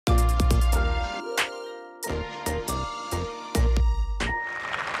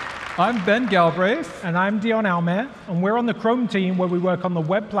I'm Ben Galbraith. And I'm Dion Almaer, and we're on the Chrome team where we work on the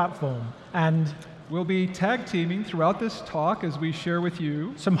web platform. And we'll be tag teaming throughout this talk as we share with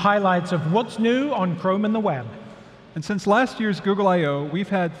you some highlights of what's new on Chrome and the web. And since last year's Google I/O, we've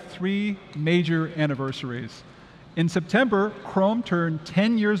had 3 major anniversaries. In September, Chrome turned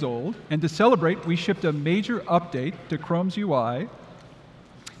 10 years old, and to celebrate, we shipped a major update to Chrome's UI.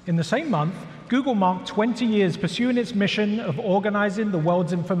 In the same month, Google marked 20 years pursuing its mission of organizing the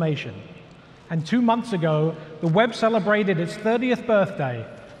world's information. And 2 months ago, the web celebrated its 30th birthday.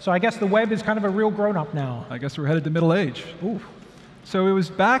 So I guess the web is kind of a real grown-up now. I guess we're headed to middle age. Ooh. So it was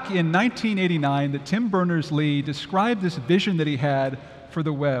back in 1989 that Tim Berners-Lee described this vision that he had for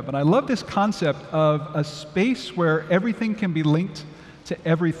the web. And I love this concept of a space where everything can be linked to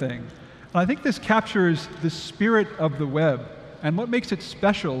everything. And I think this captures the spirit of the web and what makes it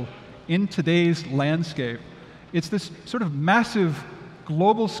special in today's landscape. It's this sort of massive,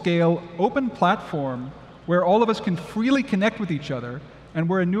 global scale, open platform where all of us can freely connect with each other and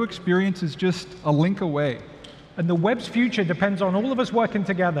where a new experience is just a link away. And the web's future depends on all of us working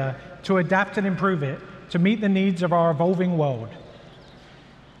together to adapt and improve it to meet the needs of our evolving world.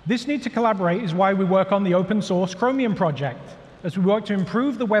 This need to collaborate is why we work on the open source Chromium project, as we work to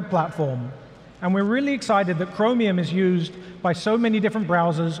improve the web platform. And we're really excited that Chromium is used by so many different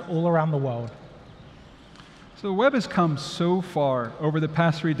browsers all around the world. So the web has come so far over the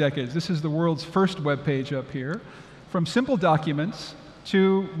past 3 decades. This is the world's first web page up here, from simple documents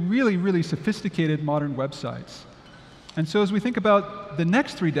to really, really sophisticated modern websites. And so as we think about the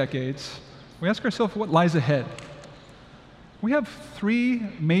next 3 decades, we ask ourselves what lies ahead. We have 3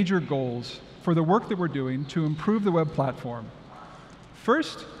 major goals for the work that we're doing to improve the web platform.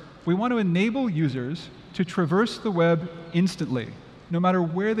 First, we want to enable users to traverse the web instantly, no matter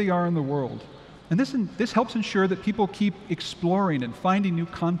where they are in the world. And this helps ensure that people keep exploring and finding new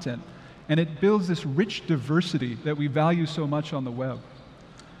content, and it builds this rich diversity that we value so much on the web.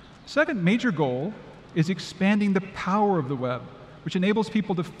 Second major goal is expanding the power of the web, which enables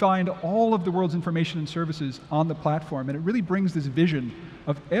people to find all of the world's information and services on the platform. And it really brings this vision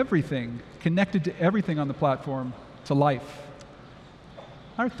of everything connected to everything on the platform to life.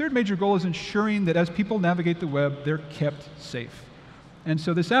 Our third major goal is ensuring that as people navigate the web, they're kept safe. And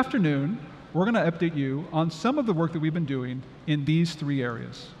so this afternoon, we're going to update you on some of the work that we've been doing in these 3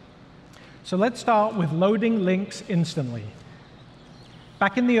 areas. So let's start with loading links instantly.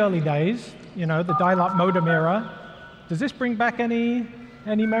 Back in the early days, the dial-up modem era, does this bring back any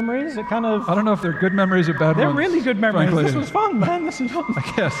memories? It kind of... I don't know if they're good memories or bad ones. They're really good memories. Frankly. This was fun, man. This is fun.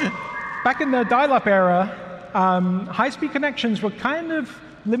 I guess. Back in the dial-up era, high-speed connections were kind of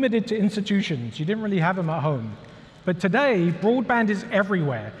limited to institutions. You didn't really have them at home. But today, broadband is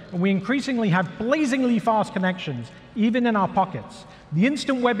everywhere, and we increasingly have blazingly fast connections, even in our pockets. The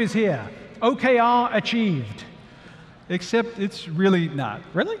instant web is here. OKR achieved. Except it's really not.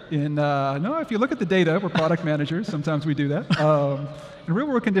 Really? No, if you look at the data, we're product managers, sometimes we do that. In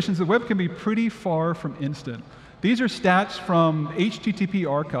real-world conditions, the web can be pretty far from instant. These are stats from HTTP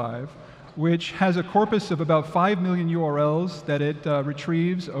Archive, which has a corpus of about 5 million URLs that it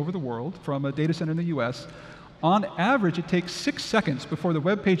retrieves over the world from a data center in the US. On average, it takes 6 seconds before the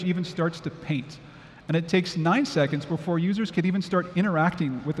web page even starts to paint. And it takes 9 seconds before users can even start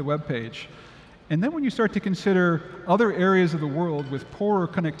interacting with the web page. And then when you start to consider other areas of the world with poorer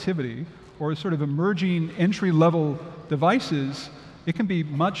connectivity or sort of emerging entry-level devices, it can be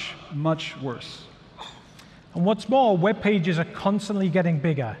much, much worse. And what's more, web pages are constantly getting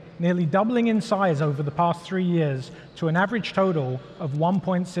bigger, nearly doubling in size over the past 3 years to an average total of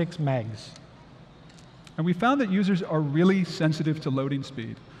 1.6 megs. And we found that users are really sensitive to loading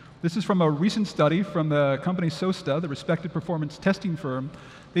speed. This is from a recent study from the company SOSTA, the respected performance testing firm.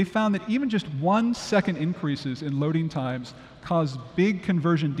 They found that even just 1 second increases in loading times cause big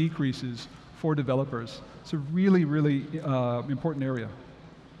conversion decreases for developers. It's a really, really important area.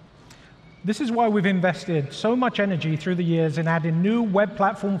 This is why we've invested so much energy through the years in adding new web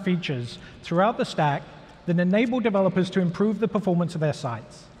platform features throughout the stack that enable developers to improve the performance of their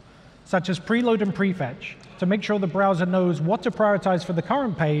sites, such as preload and prefetch, to make sure the browser knows what to prioritize for the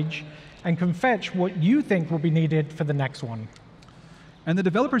current page and can fetch what you think will be needed for the next one. And the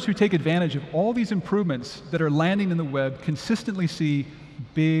developers who take advantage of all these improvements that are landing in the web consistently see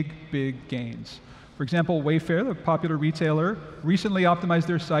big, big gains. For example, Wayfair, the popular retailer, recently optimized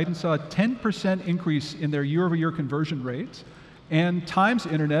their site and saw a 10% increase in their year-over-year conversion rates. And Times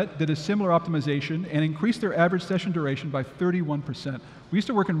Internet did a similar optimization and increased their average session duration by 31%. We used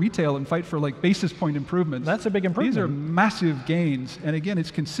to work in retail and fight for basis point improvements. That's a big improvement. These are massive gains. And again,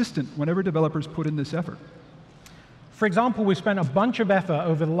 it's consistent whenever developers put in this effort. For example, we spent a bunch of effort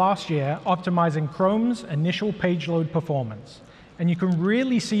over the last year optimizing Chrome's initial page load performance. And you can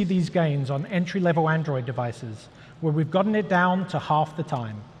really see these gains on entry-level Android devices, where we've gotten it down to half the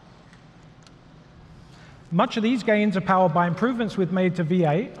time. Much of these gains are powered by improvements we've made to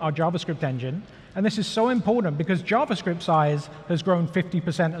V8, our JavaScript engine. And this is so important because JavaScript size has grown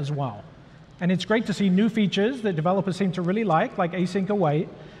 50% as well. And it's great to see new features that developers seem to really like async await,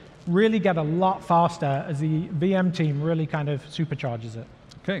 really get a lot faster as the VM team really kind of supercharges it.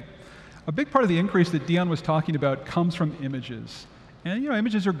 OK. A big part of the increase that Dion was talking about comes from images. And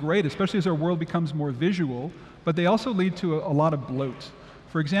images are great, especially as our world becomes more visual, but they also lead to a lot of bloat.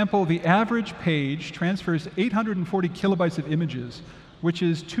 For example, the average page transfers 840 kilobytes of images, which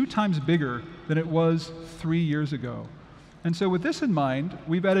is 2 times bigger than it was 3 years ago. And so with this in mind,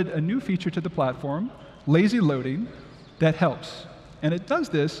 we've added a new feature to the platform, lazy loading, that helps. And it does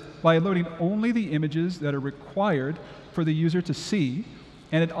this by loading only the images that are required for the user to see,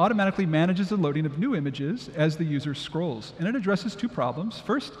 and it automatically manages the loading of new images as the user scrolls. And it addresses 2 problems.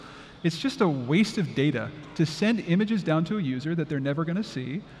 First, it's just a waste of data to send images down to a user that they're never going to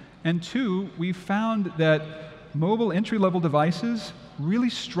see. And 2, we found that mobile entry-level devices really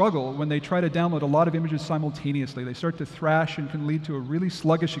struggle when they try to download a lot of images simultaneously. They start to thrash and can lead to a really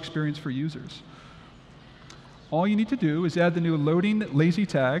sluggish experience for users. All you need to do is add the new loading lazy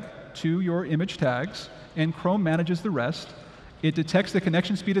tag to your image tags, and Chrome manages the rest. It detects the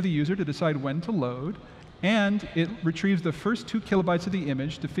connection speed of the user to decide when to load, and it retrieves the first 2 kilobytes of the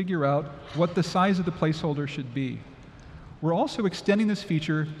image to figure out what the size of the placeholder should be. We're also extending this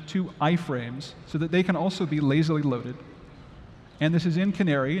feature to iframes so that they can also be lazily loaded. And this is in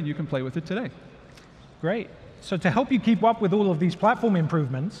Canary, and you can play with it today. Great. So to help you keep up with all of these platform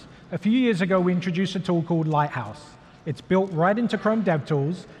improvements, a few years ago we introduced a tool called Lighthouse. It's built right into Chrome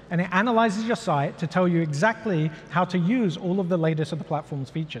DevTools, and it analyzes your site to tell you exactly how to use all of the latest of the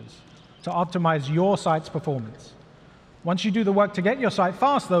platform's features to optimize your site's performance. Once you do the work to get your site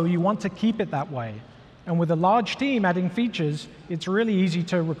fast, though, you want to keep it that way. And with a large team adding features, it's really easy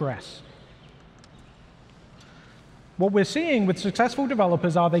to regress. What we're seeing with successful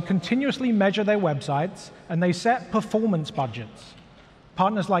developers are they continuously measure their websites, and they set performance budgets.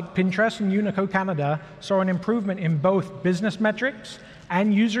 Partners like Pinterest and Unico Canada saw an improvement in both business metrics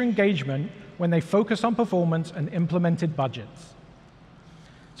and user engagement when they focused on performance and implemented budgets.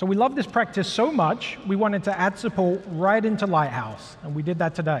 So we love this practice so much, we wanted to add support right into Lighthouse, and we did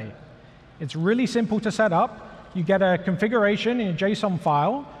that today. It's really simple to set up. You get a configuration in a JSON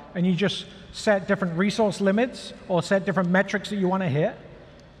file, and you just set different resource limits or set different metrics that you want to hit.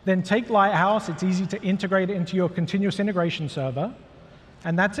 Then take Lighthouse. It's easy to integrate it into your continuous integration server.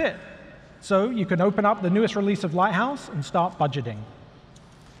 And that's it. So you can open up the newest release of Lighthouse and start budgeting.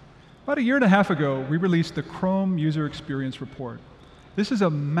 About 1.5 years ago, we released the Chrome User Experience Report. This is a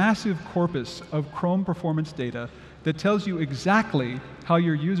massive corpus of Chrome performance data that tells you exactly how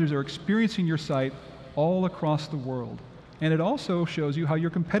your users are experiencing your site all across the world. And it also shows you how your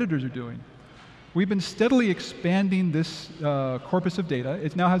competitors are doing. We've been steadily expanding this corpus of data.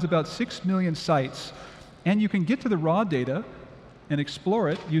 It now has about 6 million sites. And you can get to the raw data and explore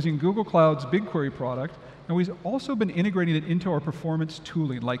it using Google Cloud's BigQuery product. And we've also been integrating it into our performance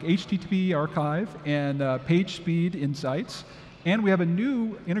tooling, like HTTP archive and page speed insights. And we have a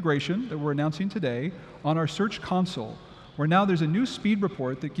new integration that we're announcing today on our Search Console, where now there's a new speed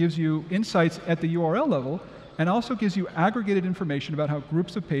report that gives you insights at the URL level and also gives you aggregated information about how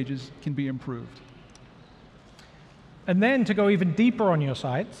groups of pages can be improved. And then to go even deeper on your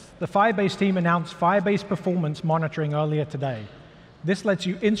sites, the Firebase team announced Firebase Performance Monitoring earlier today. This lets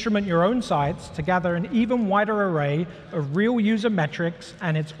you instrument your own sites to gather an even wider array of real user metrics,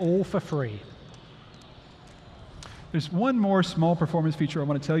 and it's all for free. There's one more small performance feature I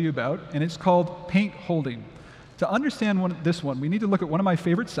want to tell you about, and it's called paint holding. To understand this one, we need to look at one of my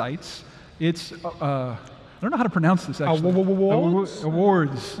favorite sites. It's, I don't know how to pronounce this, actually. Awards?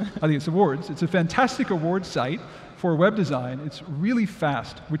 Awards. I think it's Awards. It's a fantastic awards site for web design. It's really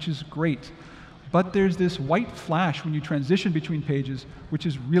fast, which is great. But there's this white flash when you transition between pages, which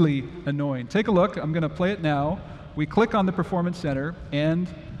is really annoying. Take a look. I'm going to play it now. We click on the Performance Center, and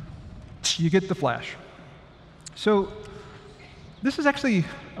you get the flash. So this is actually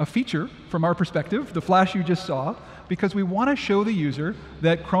a feature from our perspective, the flash you just saw, because we want to show the user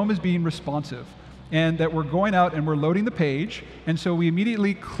that Chrome is being responsive and that we're going out and we're loading the page. And so we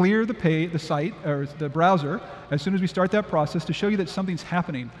immediately clear the site or the browser as soon as we start that process to show you that something's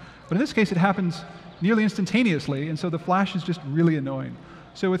happening. But in this case, it happens nearly instantaneously, and so the flash is just really annoying.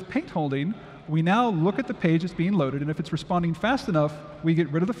 So with paint holding, we now look at the page that's being loaded, and if it's responding fast enough, we get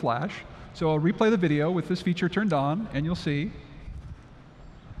rid of the flash. So I'll replay the video with this feature turned on, and you'll see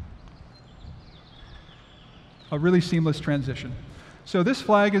a really seamless transition. So this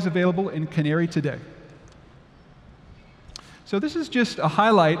flag is available in Canary today. So this is just a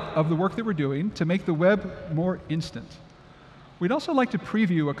highlight of the work that we're doing to make the web more instant. We'd also like to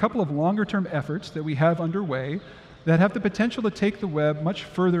preview a couple of longer-term efforts that we have underway that have the potential to take the web much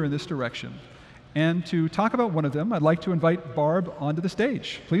further in this direction. And to talk about one of them, I'd like to invite Barb onto the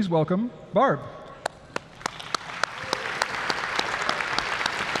stage. Please welcome Barb.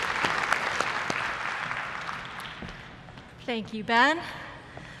 Thank you, Ben.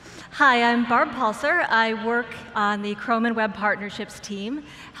 Hi, I'm Barb Palser. I work on the Chrome and Web Partnerships team,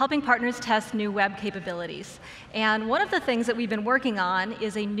 helping partners test new web capabilities. And one of the things that we've been working on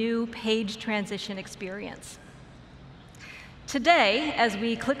is a new page transition experience. Today, as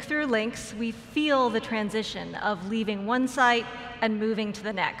we click through links, we feel the transition of leaving one site and moving to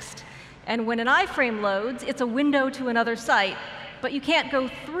the next. And when an iframe loads, it's a window to another site, but you can't go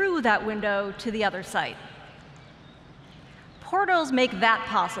through that window to the other site. Portals make that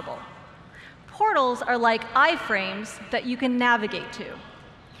possible. Portals are like iframes that you can navigate to.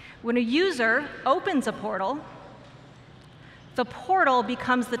 When a user opens a portal, the portal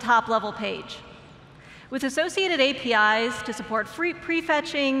becomes the top-level page. With associated APIs to support free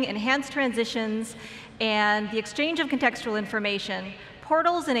prefetching, enhanced transitions, and the exchange of contextual information,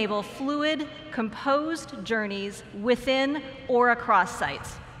 portals enable fluid, composed journeys within or across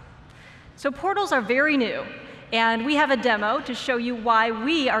sites. So portals are very new. And we have a demo to show you why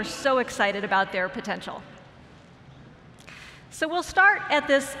we are so excited about their potential. So we'll start at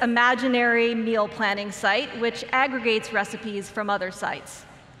this imaginary meal planning site, which aggregates recipes from other sites.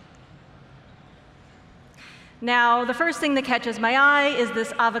 Now, the first thing that catches my eye is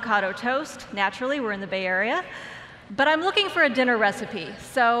this avocado toast. Naturally, we're in the Bay Area. But I'm looking for a dinner recipe,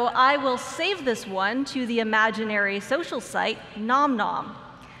 so I will save this one to the imaginary social site, Nom Nom.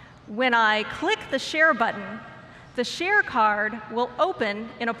 When I click the share button, the share card will open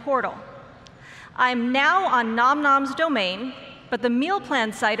in a portal. I'm now on Nom Nom's domain, but the meal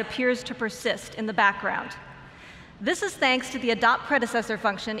plan site appears to persist in the background. This is thanks to the adopt predecessor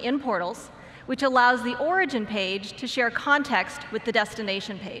function in portals, which allows the origin page to share context with the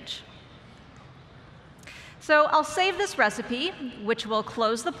destination page. So I'll save this recipe, which will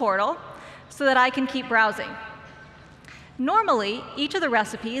close the portal, so that I can keep browsing. Normally, each of the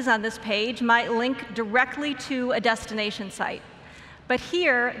recipes on this page might link directly to a destination site. But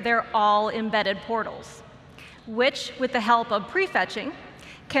here, they're all embedded portals, which, with the help of prefetching,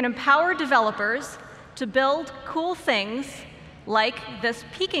 can empower developers to build cool things like this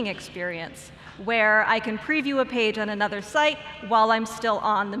peeking experience, where I can preview a page on another site while I'm still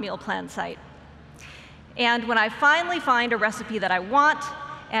on the meal plan site. And when I finally find a recipe that I want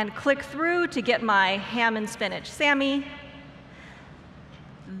and click through to get my ham and spinach Sammy,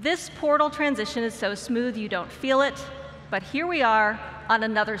 this portal transition is so smooth you don't feel it, but here we are on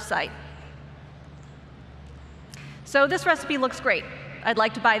another site. So this recipe looks great. I'd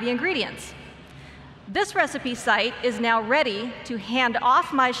like to buy the ingredients. This recipe site is now ready to hand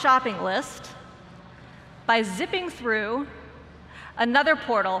off my shopping list by zipping through another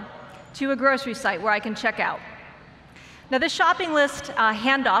portal to a grocery site where I can check out. Now, this shopping list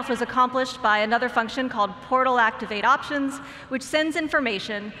handoff was accomplished by another function called Portal Activate Options, which sends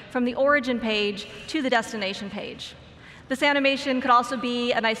information from the origin page to the destination page. This animation could also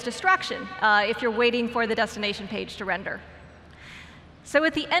be a nice distraction if you're waiting for the destination page to render. So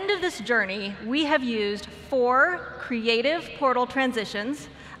at the end of this journey, we have used 4 creative portal transitions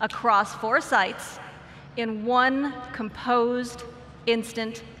across 4 sites in one composed,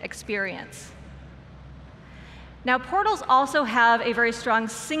 instant experience. Now, portals also have a very strong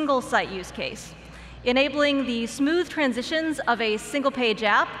single-site use case, enabling the smooth transitions of a single-page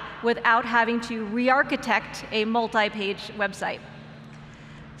app without having to re-architect a multi-page website.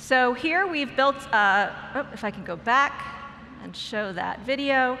 So here we've built, if I can go back and show that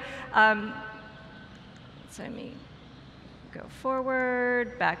video. So let me go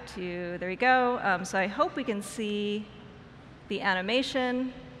forward, back to, there we go. So I hope we can see the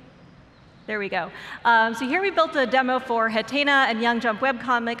animation. There we go. So here we built a demo for Hatena and Young Jump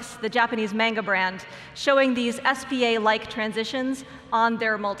webcomics, the Japanese manga brand, showing these SPA-like transitions on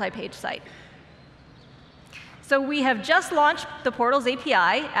their multi-page site. So we have just launched the Portals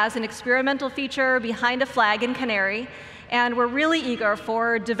API as an experimental feature behind a flag in Canary, and we're really eager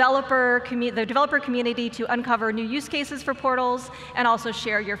for the developer community to uncover new use cases for Portals and also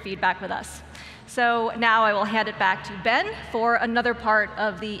share your feedback with us. So now I will hand it back to Ben for another part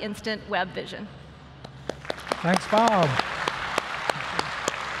of the instant web vision. Thanks, Barb.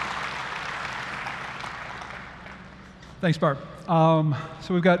 Thanks, Barb.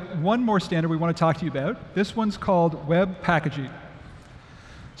 So we've got one more standard we want to talk to you about. This one's called web packaging.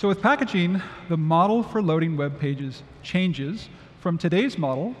 So with packaging, the model for loading web pages changes from today's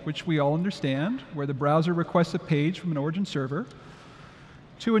model, which we all understand, where the browser requests a page from an origin server,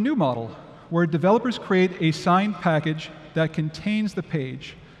 to a new model, where developers create a signed package that contains the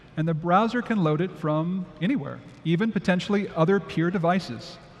page, and the browser can load it from anywhere, even potentially other peer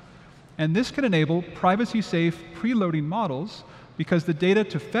devices. And this can enable privacy-safe preloading models because the data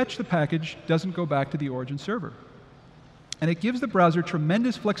to fetch the package doesn't go back to the origin server. And it gives the browser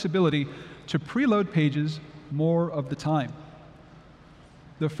tremendous flexibility to preload pages more of the time.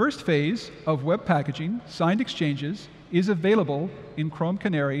 The first phase of web packaging, signed exchanges, is available in Chrome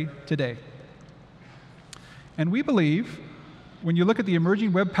Canary today. And we believe, when you look at the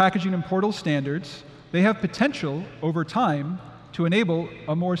emerging web packaging and portal standards, they have potential over time to enable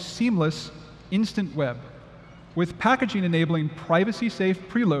a more seamless instant web, with packaging enabling privacy-safe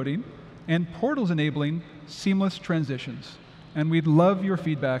preloading and portals enabling seamless transitions. And we'd love your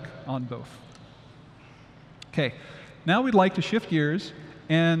feedback on both. OK, now we'd like to shift gears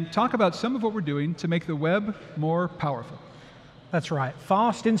and talk about some of what we're doing to make the web more powerful. That's right.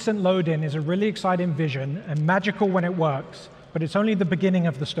 Fast instant load-in is a really exciting vision and magical when it works, but it's only the beginning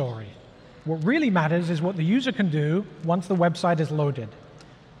of the story. What really matters is what the user can do once the website is loaded.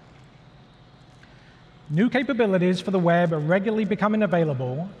 New capabilities for the web are regularly becoming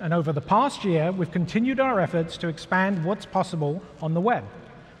available, and over the past year, we've continued our efforts to expand what's possible on the web,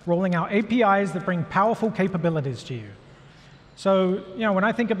 rolling out APIs that bring powerful capabilities to you. So, when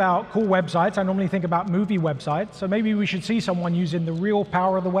I think about cool websites, I normally think about movie websites. So maybe we should see someone using the real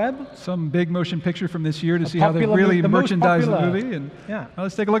power of the web. Some big motion picture from this year to see how they really merchandise the movie. And yeah.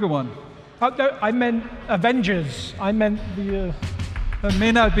 Let's take a look at one. Oh, no, I meant Avengers. I meant the... That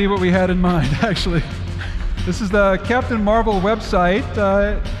may not be what we had in mind, actually. This is the Captain Marvel website.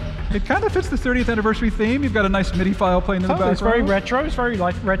 It kind of fits the 30th anniversary theme. You've got a nice MIDI file playing in the background. It's very retro. It's very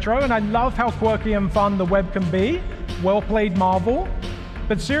retro, and I love how quirky and fun the web can be. Well played, Marvel.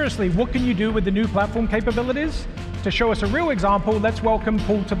 But seriously, what can you do with the new platform capabilities? To show us a real example, let's welcome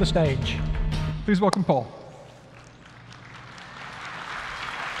Paul to the stage. Please welcome Paul.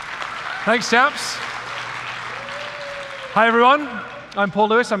 Thanks, chaps. Hi, everyone. I'm Paul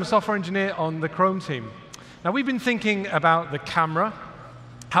Lewis. I'm a software engineer on the Chrome team. Now, we've been thinking about the camera,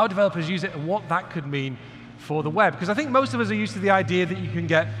 how developers use it, and what that could mean for the web. Because I think most of us are used to the idea that you can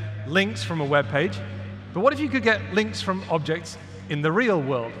get links from a web page. But what if you could get links from objects in the real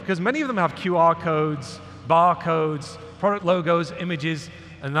world? Because many of them have QR codes, barcodes, product logos, images,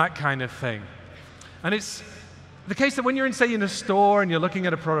 and that kind of thing. And it's the case that when you're in a store and you're looking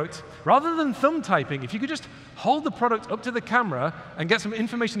at a product, rather than thumb typing, if you could just hold the product up to the camera and get some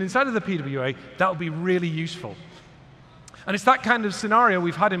information inside of the PWA, that would be really useful. And it's that kind of scenario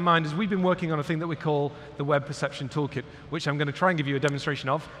we've had in mind as we've been working on a thing that we call the Web Perception Toolkit, which I'm going to try and give you a demonstration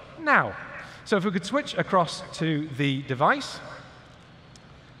of now. So if we could switch across to the device.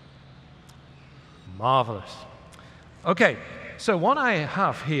 Marvelous. OK, so what I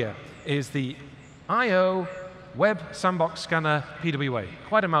have here is the I/O Web Sandbox Scanner PWA.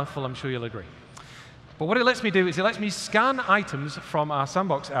 Quite a mouthful, I'm sure you'll agree. But what it lets me do is it lets me scan items from our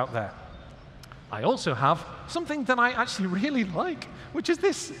sandbox out there. I also have something that I actually really like, which is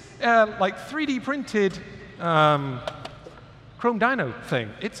this like 3D printed Chrome Dino thing.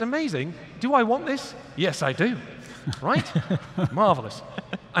 It's amazing. Do I want this? Yes, I do. Right? Marvelous.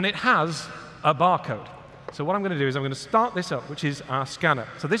 And it has a barcode. So what I'm going to do is I'm going to start this up, which is our scanner.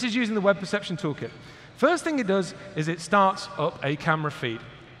 So this is using the Web Perception Toolkit. First thing it does is it starts up a camera feed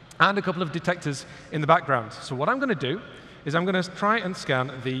and a couple of detectors in the background. So what I'm going to do is I'm going to try and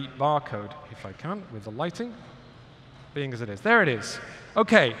scan the barcode, if I can, with the lighting, being as it is. There it is.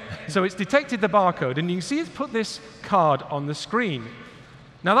 OK, so it's detected the barcode, and you can see it's put this card on the screen.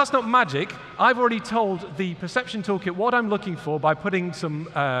 Now, that's not magic. I've already told the Perception Toolkit what I'm looking for by putting some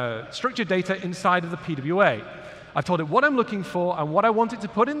structured data inside of the PWA. I've told it what I'm looking for and what I want it to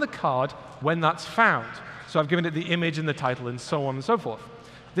put in the card when that's found. So I've given it the image and the title and so on and so forth.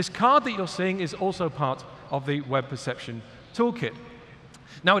 This card that you're seeing is also part of the Web Perception Toolkit.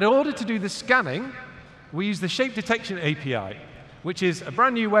 Now, in order to do the scanning, we use the Shape Detection API, which is a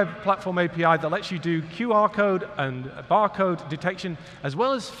brand new web platform API that lets you do QR code and barcode detection, as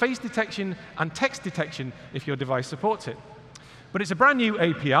well as face detection and text detection if your device supports it. But it's a brand new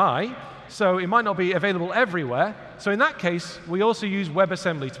API, so it might not be available everywhere. So in that case, we also use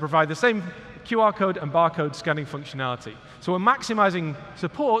WebAssembly to provide the same QR code and barcode scanning functionality. So we're maximizing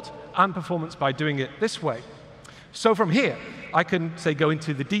support and performance by doing it this way. So from here, I can, say, go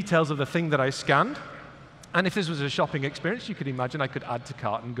into the details of the thing that I scanned. And if this was a shopping experience, you could imagine I could add to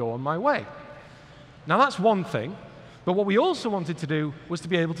cart and go on my way. Now, that's one thing. But what we also wanted to do was to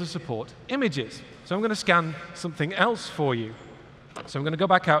be able to support images. So I'm going to scan something else for you. So I'm going to go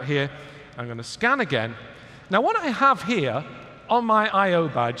back out here. I'm going to scan again. Now, what I have here on my I/O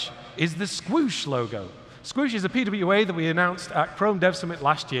badge is the Squoosh logo. Squoosh is a PWA that we announced at Chrome Dev Summit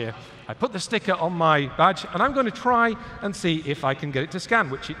last year. I put the sticker on my badge, and I'm going to try and see if I can get it to scan,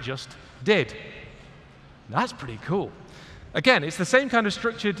 which it just did. That's pretty cool. Again, it's the same kind of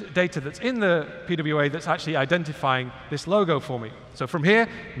structured data that's in the PWA that's actually identifying this logo for me. So from here,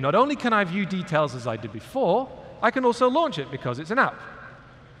 not only can I view details as I did before, I can also launch it because it's an app.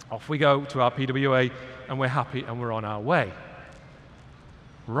 Off we go to our PWA, and we're happy, and we're on our way.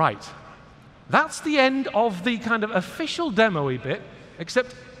 Right. That's the end of the kind of official demo-y bit,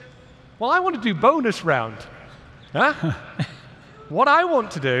 except, well, I want to do bonus round. Huh? What I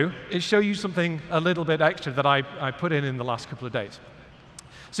want to do is show you something a little bit extra that I put in the last couple of days.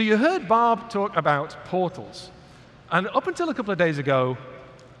 So you heard Barb talk about portals. And up until a couple of days ago,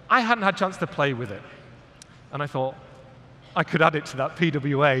 I hadn't had a chance to play with it. And I thought, I could add it to that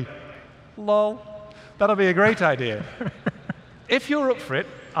PWA. Lol. That'll be a great idea. If you're up for it,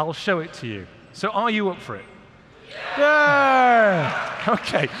 I'll show it to you. So are you up for it? Yeah!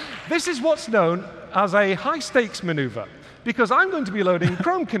 OK. This is what's known as a high-stakes maneuver, because I'm going to be loading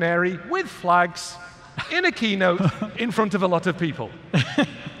Chrome Canary with flags in a keynote in front of a lot of people.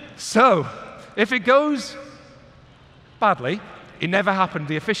 So if it goes badly, it never happened.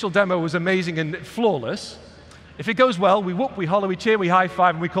 The official demo was amazing and flawless. If it goes well, we whoop, we holler, we cheer, we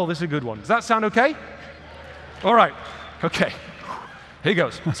high-five, and we call this a good one. Does that sound OK? All right. OK. Here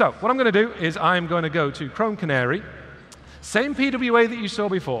goes. So what I'm going to do is I'm going to go to Chrome Canary, same PWA that you saw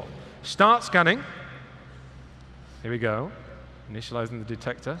before. Start scanning. Here we go. Initializing the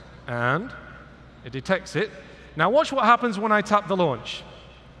detector. And it detects it. Now watch what happens when I tap the launch.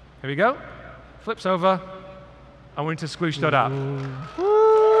 Here we go. Flips over. And we're into squoosh.app.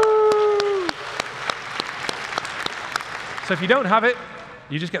 So if you don't have it,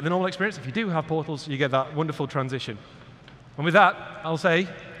 you just get the normal experience. If you do have portals, you get that wonderful transition. And with that, I'll say,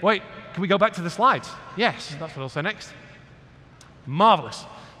 wait, can we go back to the slides? Yes, that's what I'll say next. Marvelous.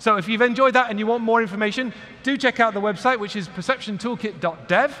 So if you've enjoyed that and you want more information, do check out the website, which is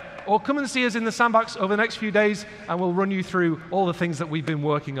perceptiontoolkit.dev, or come and see us in the sandbox over the next few days, and we'll run you through all the things that we've been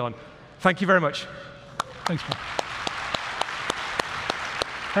working on. Thank you very much. Thanks, Paul.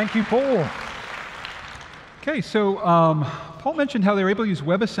 Thank you, Paul. OK, so Paul mentioned how they were able to use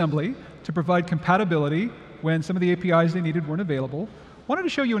WebAssembly to provide compatibility when some of the APIs they needed weren't available. I wanted to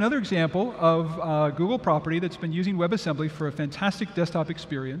show you another example of Google property that's been using WebAssembly for a fantastic desktop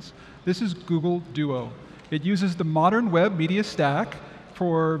experience. This is Google Duo. It uses the modern web media stack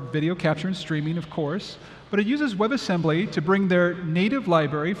for video capture and streaming, of course, but it uses WebAssembly to bring their native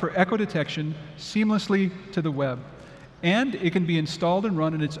library for echo detection seamlessly to the web. And it can be installed and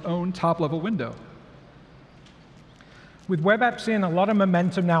run in its own top-level window. With web apps seeing a lot of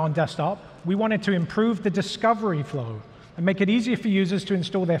momentum now on desktop, we wanted to improve the discovery flow and make it easier for users to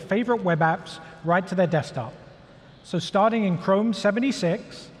install their favorite web apps right to their desktop. So starting in Chrome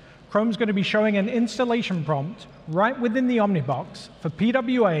 76, Chrome's going to be showing an installation prompt right within the Omnibox for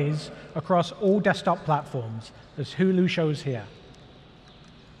PWAs across all desktop platforms, as Hulu shows here.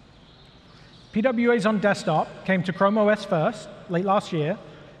 PWAs on desktop came to Chrome OS first, late last year,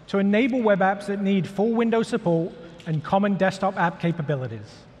 to enable web apps that need full window support and common desktop app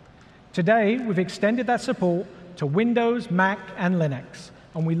capabilities. Today, we've extended that support to Windows, Mac, and Linux,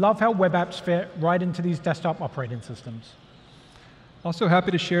 and we love how web apps fit right into these desktop operating systems. Also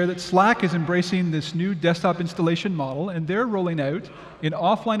happy to share that Slack is embracing this new desktop installation model, and they're rolling out an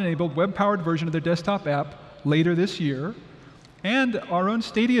offline-enabled web-powered version of their desktop app later this year. And our own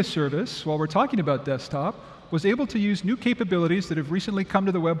Stadia service, while we're talking about desktop, was able to use new capabilities that have recently come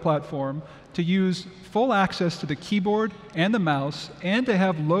to the web platform to use full access to the keyboard and the mouse, and to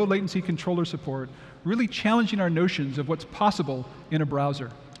have low latency controller support, really challenging our notions of what's possible in a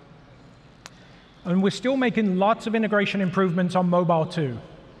browser. And we're still making lots of integration improvements on mobile too.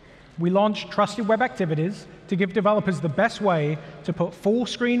 We launched Trusted Web Activities to give developers the best way to put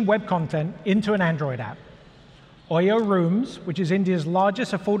full-screen web content into an Android app. Oyo Rooms, which is India's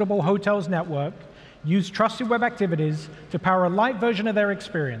largest affordable hotels network, use Trusted Web Activities to power a light version of their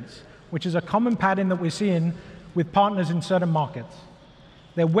experience, which is a common pattern that we're seeing with partners in certain markets.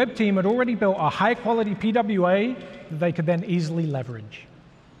 Their web team had already built a high-quality PWA that they could then easily leverage.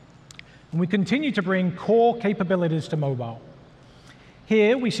 And we continue to bring core capabilities to mobile.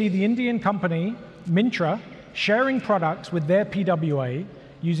 Here, we see the Indian company, Myntra, sharing products with their PWA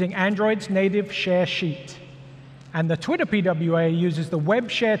using Android's native share sheet. And the Twitter PWA uses the Web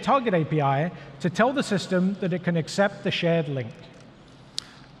Share Target API to tell the system that it can accept the shared link.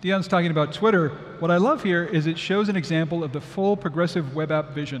 Dion's talking about Twitter. What I love here is it shows an example of the full progressive web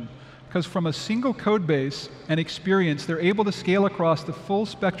app vision. Because from a single code base and experience, they're able to scale across the full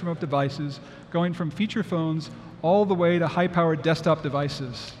spectrum of devices, going from feature phones all the way to high-powered desktop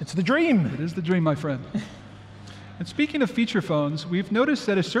devices. It's the dream. It is the dream, my friend. And speaking of feature phones, we've noticed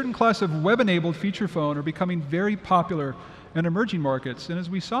that a certain class of web-enabled feature phone are becoming very popular in emerging markets. And as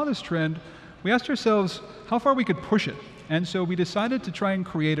we saw this trend, we asked ourselves how far we could push it. And so we decided to try and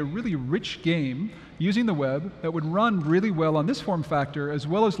create a really rich game using the web that would run really well on this form factor as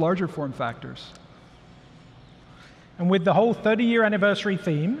well as larger form factors. And with the whole 30-year anniversary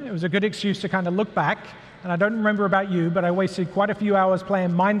theme, it was a good excuse to kind of look back. And I don't remember about you, but I wasted quite a few hours playing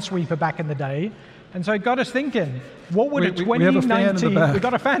Minesweeper back in the day. And so it got us thinking, what would a 2019... We have a fan in the back. We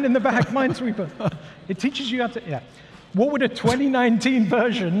got a fan in the back, Minesweeper. It teaches you how to... Yeah. What would a 2019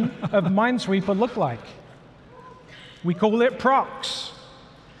 version of Minesweeper look like? We call it Prox.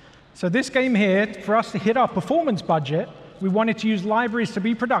 So this game here, for us to hit our performance budget, we wanted to use libraries to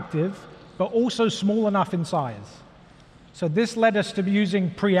be productive, but also small enough in size. So this led us to be using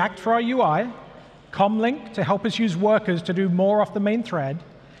Preact for our UI, Comlink to help us use workers to do more off the main thread,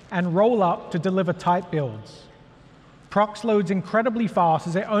 and Rollup to deliver tight builds. Prox loads incredibly fast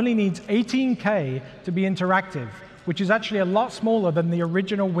as it only needs 18K to be interactive, which is actually a lot smaller than the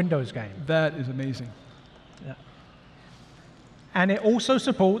original Windows game. That is amazing. Yeah. And it also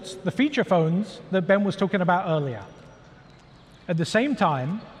supports the feature phones that Ben was talking about earlier. At the same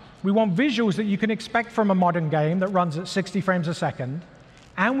time, we want visuals that you can expect from a modern game that runs at 60 frames a second,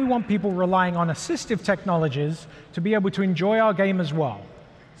 and we want people relying on assistive technologies to be able to enjoy our game as well.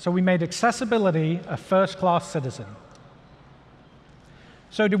 So we made accessibility a first-class citizen.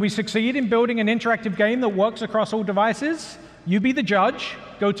 So did we succeed in building an interactive game that works across all devices? You be the judge.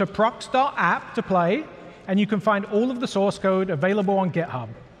 Go to prox.app to play, and you can find all of the source code available on GitHub.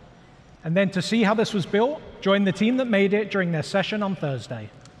 And then to see how this was built, join the team that made it during their session on Thursday.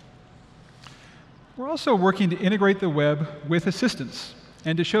 We're also working to integrate the web with assistants.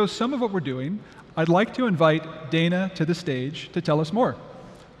 And to show some of what we're doing, I'd like to invite Dana to the stage to tell us more.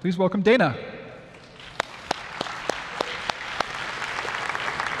 Please welcome Dana.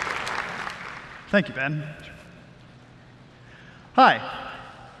 Thank you, Ben. Hi,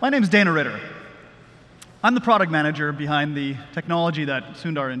 my name is Dana Ritter. I'm the product manager behind the technology that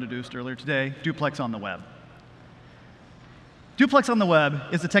Sundar introduced earlier today, Duplex on the Web. Duplex on the Web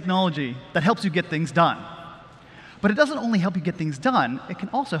is a technology that helps you get things done. But it doesn't only help you get things done, it can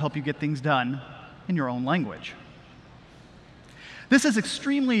also help you get things done in your own language. This is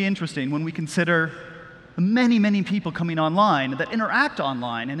extremely interesting when we consider the many, many people coming online that interact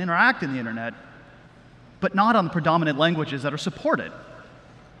online and interact in the internet, but not on the predominant languages that are supported.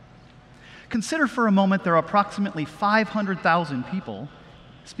 Consider for a moment there are approximately 500,000 people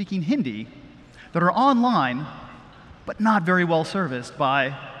speaking Hindi that are online, but not very well serviced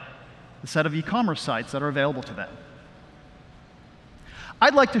by the set of e-commerce sites that are available to them.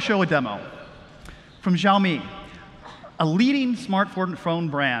 I'd like to show a demo from Xiaomi, a leading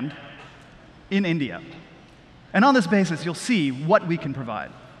smartphone brand in India. And on this basis, you'll see what we can provide.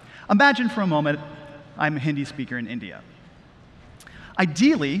 Imagine for a moment I'm a Hindi speaker in India.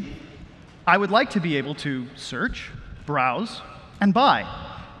 Ideally, I would like to be able to search, browse, and buy,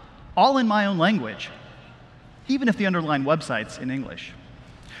 all in my own language, even if the underlying website's in English.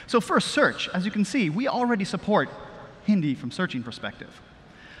 So first, search. As you can see, we already support Hindi from searching perspective.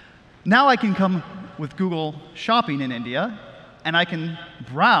 Now I can come with Google Shopping in India, and I can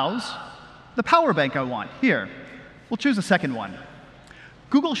browse the power bank I want. Here, we'll choose a second one.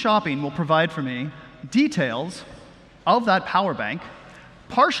 Google Shopping will provide for me details of that power bank,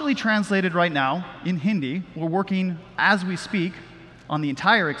 partially translated right now in Hindi. We're working as we speak on the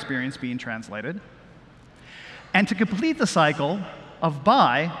entire experience being translated. And to complete the cycle of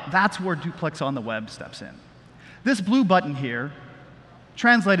buy, that's where Duplex on the Web steps in. This blue button here,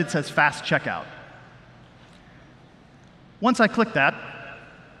 translated, says fast checkout. Once I click that,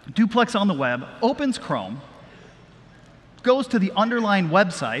 Duplex on the Web opens Chrome, goes to the underlying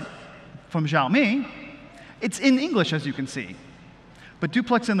website from Xiaomi. It's in English, as you can see. But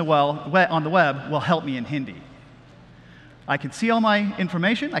Duplex on the web will help me in Hindi. I can see all my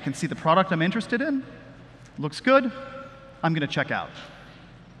information. I can see the product I'm interested in. Looks good. I'm going to check out.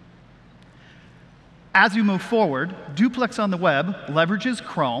 As you move forward, Duplex on the web leverages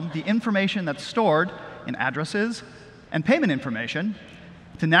Chrome, the information that's stored in addresses and payment information,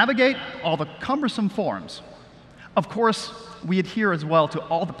 to navigate all the cumbersome forms. Of course, we adhere as well to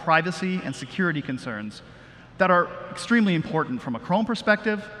all the privacy and security concerns that are extremely important from a Chrome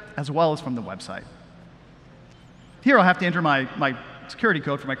perspective, as well as from the website. Here I'll have to enter my security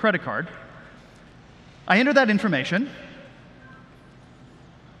code for my credit card. I enter that information,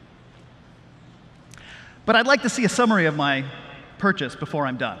 but I'd like to see a summary of my purchase before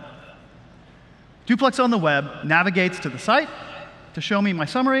I'm done. Duplex on the web navigates to the site to show me my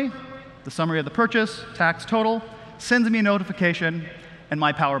summary, the summary of the purchase, tax total, sends me a notification, and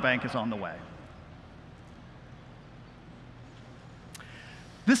my power bank is on the way.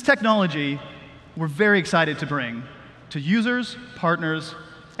 This technology we're very excited to bring to users, partners,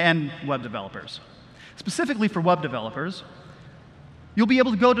 and web developers. Specifically for web developers, you'll be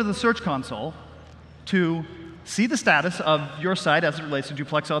able to go to the Search Console to see the status of your site as it relates to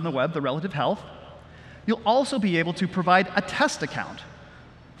Duplex on the web, the relative health. You'll also be able to provide a test account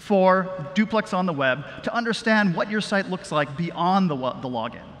for Duplex on the web to understand what your site looks like beyond the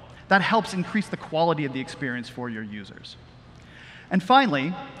login. That helps increase the quality of the experience for your users. And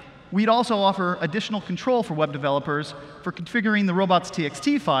finally, we'd also offer additional control for web developers for configuring the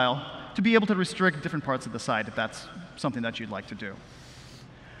robots.txt file to be able to restrict different parts of the site if that's something that you'd like to do.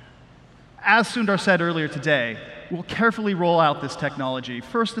 As Sundar said earlier today, we'll carefully roll out this technology,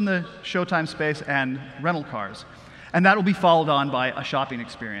 first in the Showtime space and rental cars. And that will be followed on by a shopping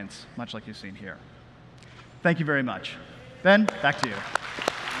experience, much like you've seen here. Thank you very much. Ben, back to you.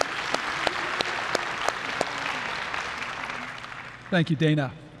 Thank you,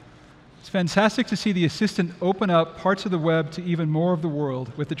 Dana. It's fantastic to see the Assistant open up parts of the web to even more of the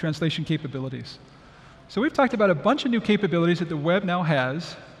world with the translation capabilities. So we've talked about a bunch of new capabilities that the web now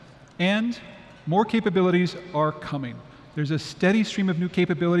has, and more capabilities are coming. There's a steady stream of new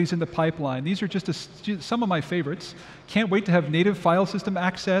capabilities in the pipeline. These are just some of my favorites. Can't wait to have native file system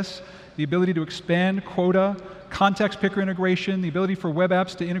access, the ability to expand quota, context picker integration, the ability for web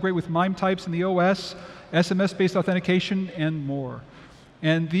apps to integrate with MIME types in the OS, SMS-based authentication, and more.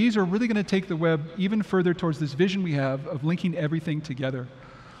 And these are really going to take the web even further towards this vision we have of linking everything together.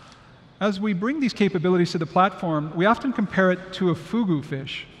 As we bring these capabilities to the platform, we often compare it to a fugu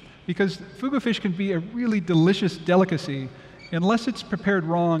fish, because fugu fish can be a really delicious delicacy unless it's prepared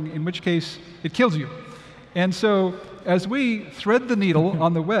wrong, in which case it kills you. And so as we thread the needle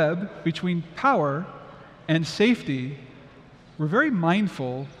on the web between power and safety, we're very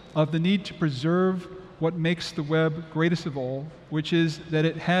mindful of the need to preserve what makes the web greatest of all, which is that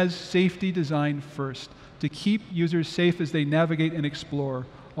it has safety designed first, to keep users safe as they navigate and explore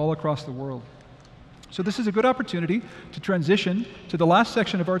all across the world. So this is a good opportunity to transition to the last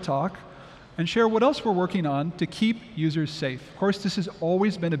section of our talk and share what else we're working on to keep users safe. Of course, this has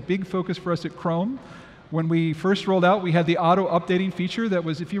always been a big focus for us at Chrome. When we first rolled out, we had the auto-updating feature that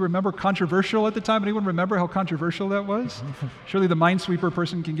was, if you remember, controversial at the time. Anyone remember how controversial that was? Surely the Minesweeper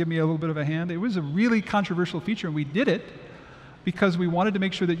person can give me a little bit of a hand. It was a really controversial feature, and we did it because we wanted to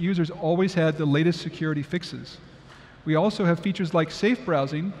make sure that users always had the latest security fixes. We also have features like safe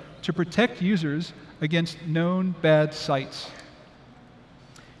browsing to protect users against known bad sites.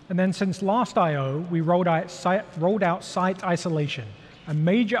 And then since last I.O., we rolled out site isolation, a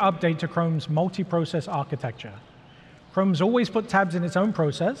major update to Chrome's multi-process architecture. Chrome's always put tabs in its own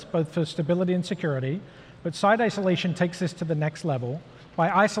process, both for stability and security, but site isolation takes this to the next level by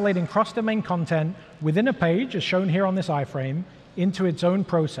isolating cross-domain content within a page, as shown here on this iframe, into its own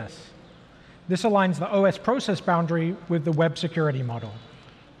process. This aligns the OS process boundary with the web security model.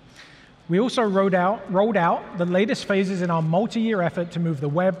 We also rolled out the latest phases in our multi-year effort to move the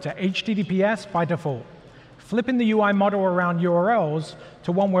web to HTTPS by default, flipping the UI model around URLs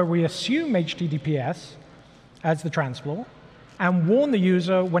to one where we assume HTTPS as the transport and warn the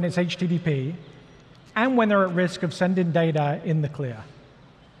user when it's HTTP and when they're at risk of sending data in the clear.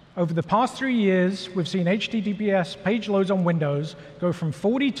 Over the past 3 years, we've seen HTTPS page loads on Windows go from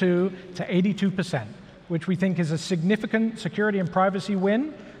 42 to 82%, which we think is a significant security and privacy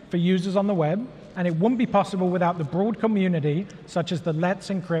win for users on the web, and it wouldn't be possible without the broad community, such as the Let's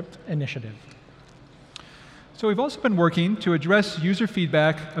Encrypt initiative. So we've also been working to address user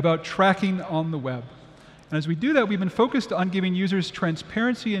feedback about tracking on the web. And as we do that, we've been focused on giving users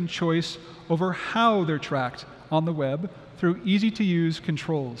transparency and choice over how they're tracked on the web through easy-to-use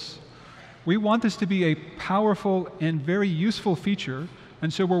controls. We want this to be a powerful and very useful feature,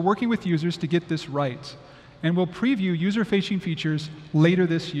 and so we're working with users to get this right. And we'll preview user-facing features later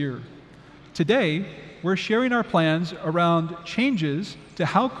this year. Today, we're sharing our plans around changes to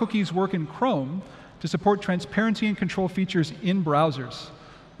how cookies work in Chrome to support transparency and control features in browsers.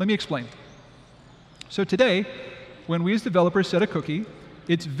 Let me explain. So today, when we as developers set a cookie,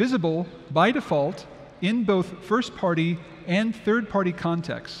 it's visible by default in both first-party and third-party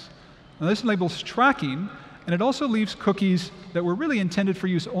contexts. Now, this enables tracking, and it also leaves cookies that were really intended for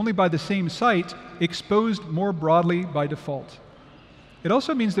use only by the same site exposed more broadly by default. It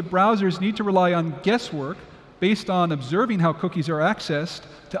also means that browsers need to rely on guesswork based on observing how cookies are accessed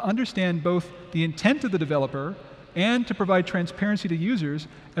to understand both the intent of the developer and to provide transparency to users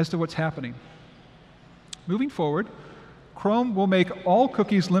as to what's happening. Moving forward, Chrome will make all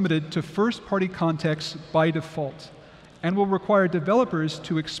cookies limited to first-party contexts by default, and will require developers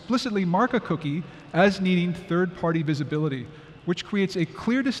to explicitly mark a cookie as needing third-party visibility, which creates a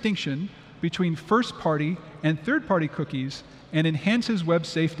clear distinction between first-party and third-party cookies and enhances web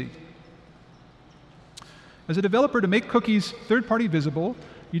safety. As a developer, to make cookies third-party visible,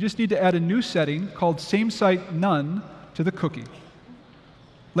 you just need to add a new setting called SameSite None to the cookie.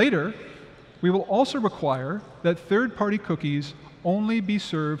 Later, we will also require that third-party cookies only be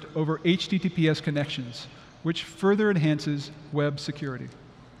served over HTTPS connections, which further enhances web security.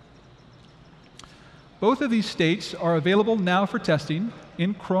 Both of these states are available now for testing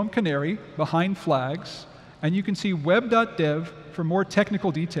in Chrome Canary behind flags, and you can see web.dev for more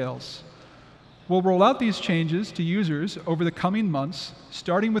technical details. We'll roll out these changes to users over the coming months,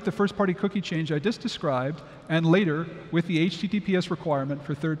 starting with the first-party cookie change I just described, and later with the HTTPS requirement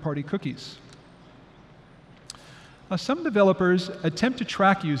for third-party cookies. Now, some developers attempt to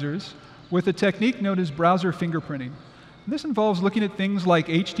track users with a technique known as browser fingerprinting. This involves looking at things like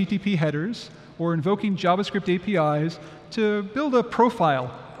HTTP headers or invoking JavaScript APIs to build a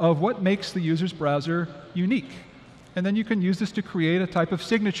profile of what makes the user's browser unique. And then you can use this to create a type of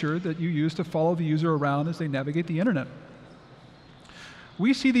signature that you use to follow the user around as they navigate the internet.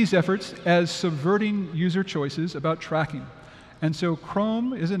 We see these efforts as subverting user choices about tracking. And so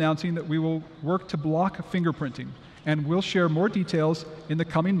Chrome is announcing that we will work to block fingerprinting. And we'll share more details in the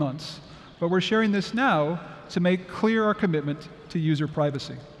coming months. But we're sharing this now to make clear our commitment to user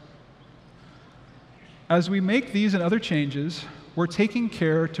privacy. As we make these and other changes, we're taking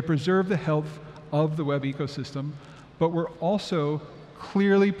care to preserve the health of the web ecosystem, but we're also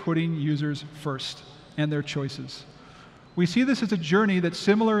clearly putting users first and their choices. We see this as a journey that's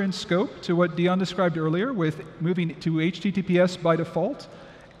similar in scope to what Dion described earlier with moving to HTTPS by default,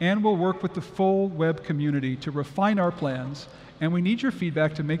 and we'll work with the full web community to refine our plans, and we need your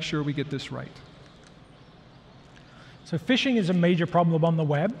feedback to make sure we get this right. So phishing is a major problem on the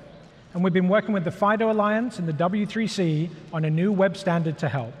web, and we've been working with the FIDO Alliance and the W3C on a new web standard to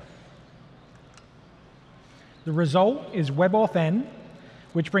help. The result is WebAuthn,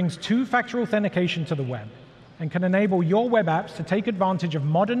 which brings two-factor authentication to the web and can enable your web apps to take advantage of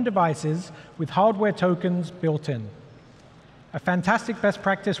modern devices with hardware tokens built in. A fantastic best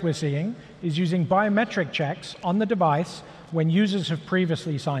practice we're seeing is using biometric checks on the device when users have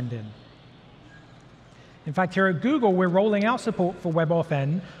previously signed in. In fact, here at Google, we're rolling out support for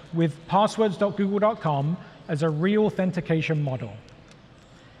WebAuthn with passwords.google.com as a re-authentication model.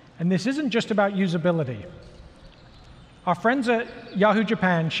 And this isn't just about usability. Our friends at Yahoo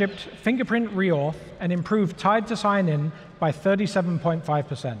Japan shipped fingerprint reauth and improved time to sign in by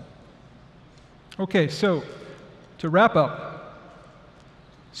 37.5%. OK, so to wrap up,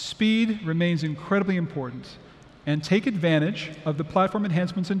 speed remains incredibly important, and take advantage of the platform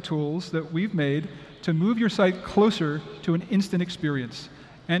enhancements and tools that we've made to move your site closer to an instant experience.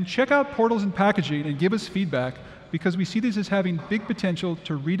 And check out portals and packaging and give us feedback, because we see these as having big potential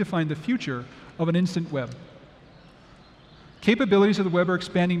to redefine the future of an instant web. Capabilities of the web are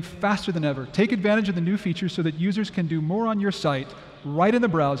expanding faster than ever. Take advantage of the new features so that users can do more on your site right in the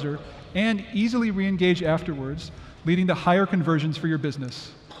browser and easily re-engage afterwards, leading to higher conversions for your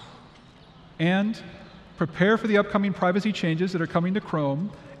business. And prepare for the upcoming privacy changes that are coming to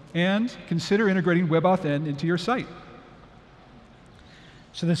Chrome, and consider integrating WebAuthn into your site.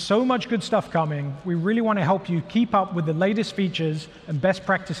 So there's so much good stuff coming. We really want to help you keep up with the latest features and best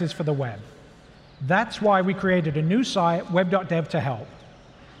practices for the web. That's why we created a new site, web.dev, to help.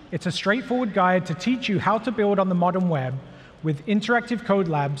 It's a straightforward guide to teach you how to build on the modern web with interactive code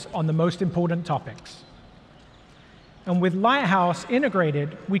labs on the most important topics. And with Lighthouse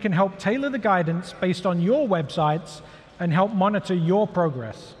integrated, we can help tailor the guidance based on your websites and help monitor your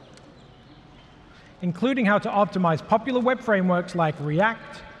progress, including how to optimize popular web frameworks like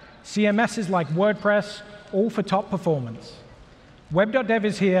React, CMSs like WordPress, all for top performance. Web.dev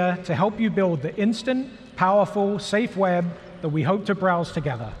is here to help you build the instant, powerful, safe web that we hope to browse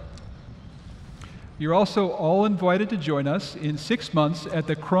together. You're also all invited to join us in 6 months at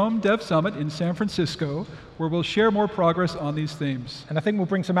the Chrome Dev Summit in San Francisco, where we'll share more progress on these themes. And I think we'll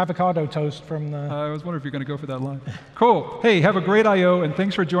bring some avocado toast from the... I was wondering if you're going to go for that line. Cool. Hey, have a great I.O., and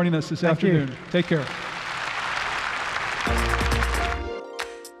thanks for joining us this afternoon. Take care.